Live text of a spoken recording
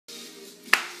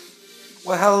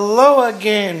Well, hello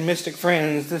again, Mystic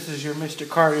friends. This is your Mystic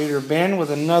Card Reader Ben with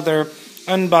another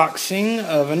unboxing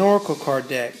of an Oracle card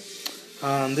deck.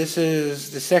 This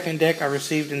is the second deck I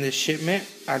received in this shipment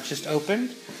I just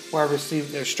opened, where I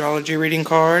received the astrology reading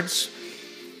cards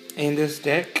in this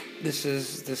deck. This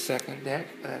is the second deck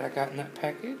that I got in that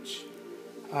package.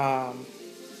 I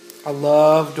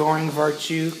love Doreen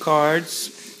Virtue cards.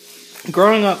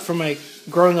 Growing up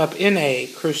in a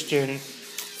Christian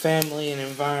family and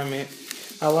environment,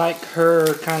 I like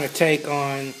her kind of take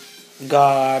on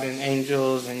God and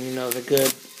angels and, you know, the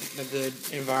good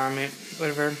environment,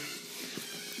 whatever.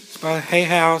 It's by Hay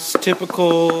House,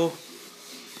 typical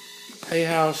Hay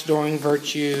House Doreen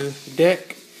Virtue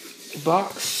deck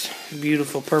box.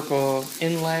 Beautiful purple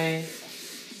inlay.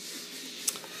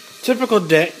 Typical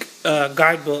deck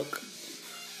guidebook.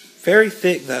 Very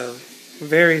thick though.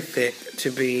 Very thick to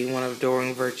be one of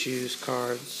Doreen Virtue's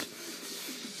cards.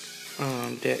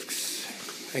 Decks.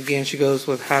 Again, she goes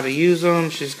with how to use them.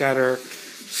 She's got her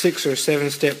 6 or 7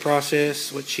 step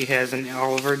process, which she has in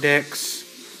all of her decks.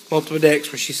 Multiple decks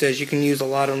where she says you can use a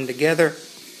lot of them together.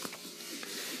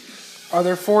 Are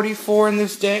there 44 in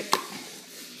this deck?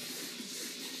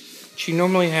 She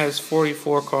normally has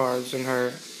 44 cards in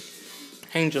her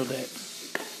angel deck.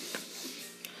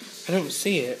 I don't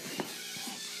see it.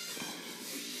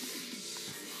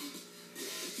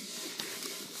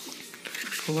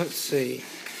 Let's see.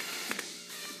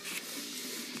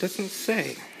 Doesn't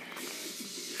say.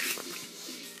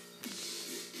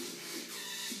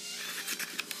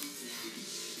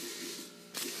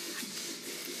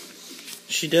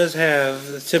 She does have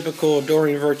the typical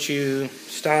Doreen Virtue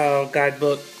style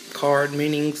guidebook card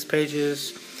meanings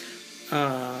pages.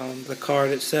 The card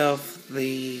itself,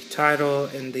 the title,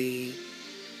 and the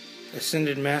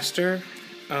Ascended Master.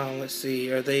 Let's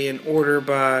see, are they in order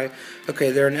by... Okay,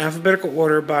 they're in alphabetical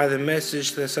order by the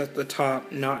message that's at the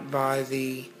top, not by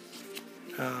the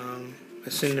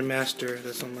Ascended Master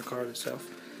that's on the card itself.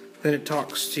 Then it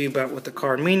talks to you about what the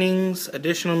card meanings,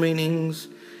 additional meanings,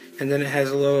 and then it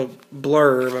has a little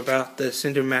blurb about the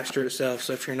Ascended Master itself.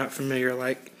 So if you're not familiar,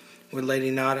 like with Lady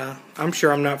Nada, I'm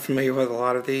sure I'm not familiar with a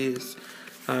lot of these.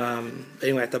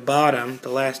 Anyway, at the bottom, the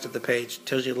last of the page,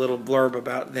 tells you a little blurb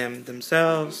about them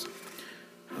themselves.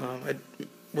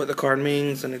 What the card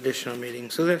means and additional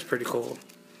meanings. So that's pretty cool.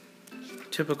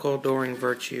 Typical Doreen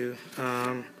Virtue.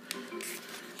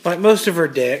 Like most of her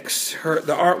decks,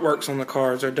 the artworks on the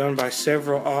cards are done by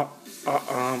several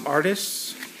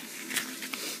artists.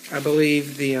 I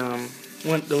believe the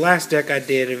last deck I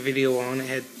did a video on, it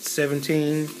had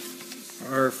 17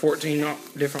 or 14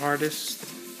 different artists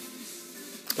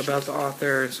about the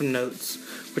author and some notes,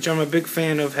 which I'm a big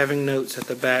fan of, having notes at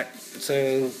the back.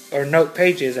 Or note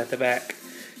pages at the back,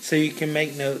 so you can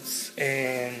make notes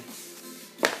and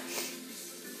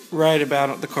write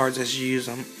about the cards as you use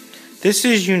them. This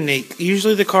is unique.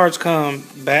 Usually the cards come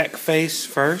back face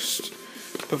first,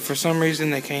 but for some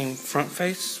reason they came front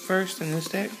face first in this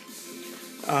deck.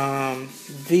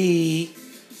 The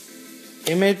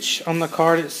image on the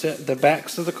card itself, the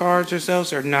backs of the cards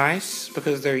themselves are nice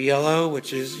because they're yellow,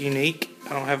 which is unique. I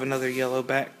don't have another yellow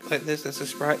back like this. That's a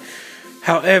Sprite.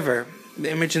 However,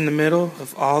 the image in the middle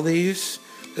of all these,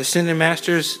 the Ascended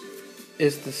Masters,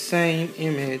 is the same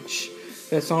image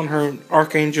that's on her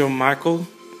Archangel Michael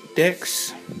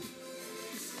decks.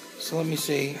 So let me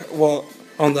see. Well,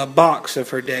 on the box of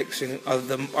her decks, of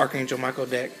the Archangel Michael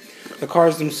deck, the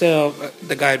cards themselves,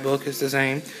 the guidebook is the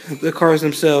same. The cards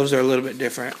themselves are a little bit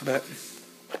different, but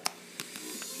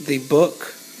the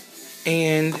book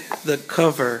and the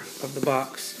cover of the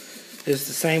box is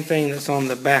the same thing that's on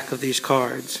the back of these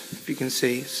cards. If you can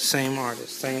see, it's the same artist,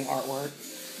 same artwork,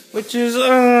 which is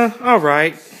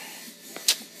alright.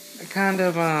 I kind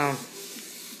of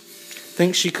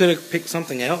think she could have picked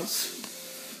something else.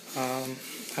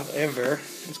 However,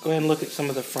 let's go ahead and look at some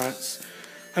of the fronts.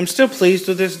 I'm still pleased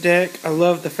with this deck. I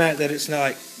love the fact that it's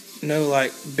not no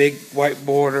big white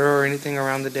border or anything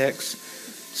around the decks.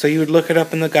 So you would look it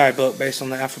up in the guidebook based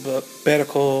on the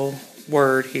alphabetical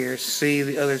word here, see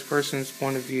the other person's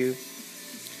point of view.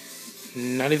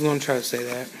 Not even going to try to say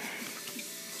that.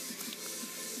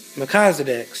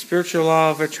 Melchizedek, Spiritual Law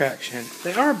of Attraction.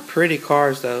 They are pretty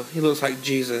cards though. He looks like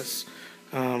Jesus.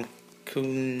 Yeah.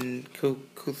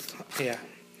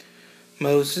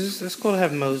 Moses. That's cool to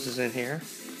have Moses in here.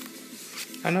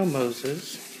 I know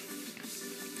Moses.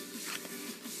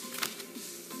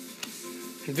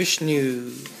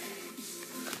 Vishnu.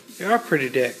 They are pretty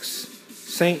decks.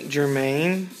 Saint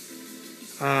Germain.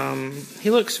 He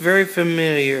looks very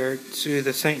familiar to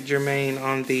the Saint Germain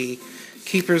on the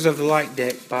Keepers of the Light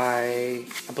deck by,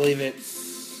 I believe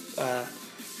it's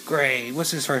Gray.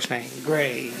 What's his first name?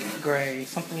 Gray.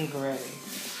 Something Gray.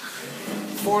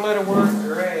 4-letter word,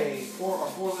 Gray.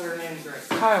 Four-letter name, Gray.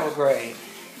 Kyle Gray.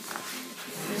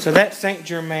 So that Saint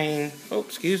Germain,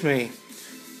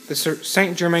 the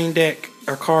Saint Germain deck,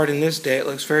 or card in this deck,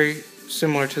 looks very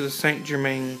similar to the Saint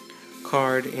Germain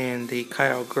card in the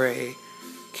Kyle Gray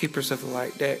Keepers of the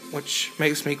Light deck, which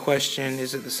makes me question,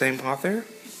 is it the same author?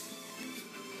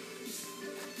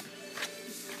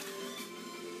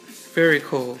 Very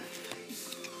cool.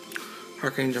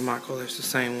 Archangel Michael, there's the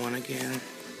same one again.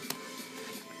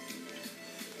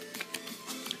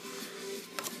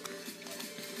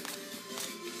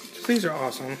 So these are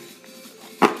awesome.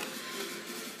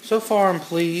 So far I'm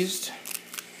pleased.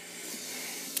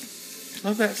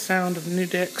 Love that sound of new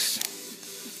decks.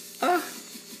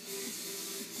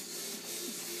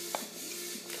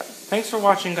 Thanks for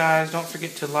watching, guys. Don't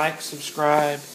forget to like, subscribe,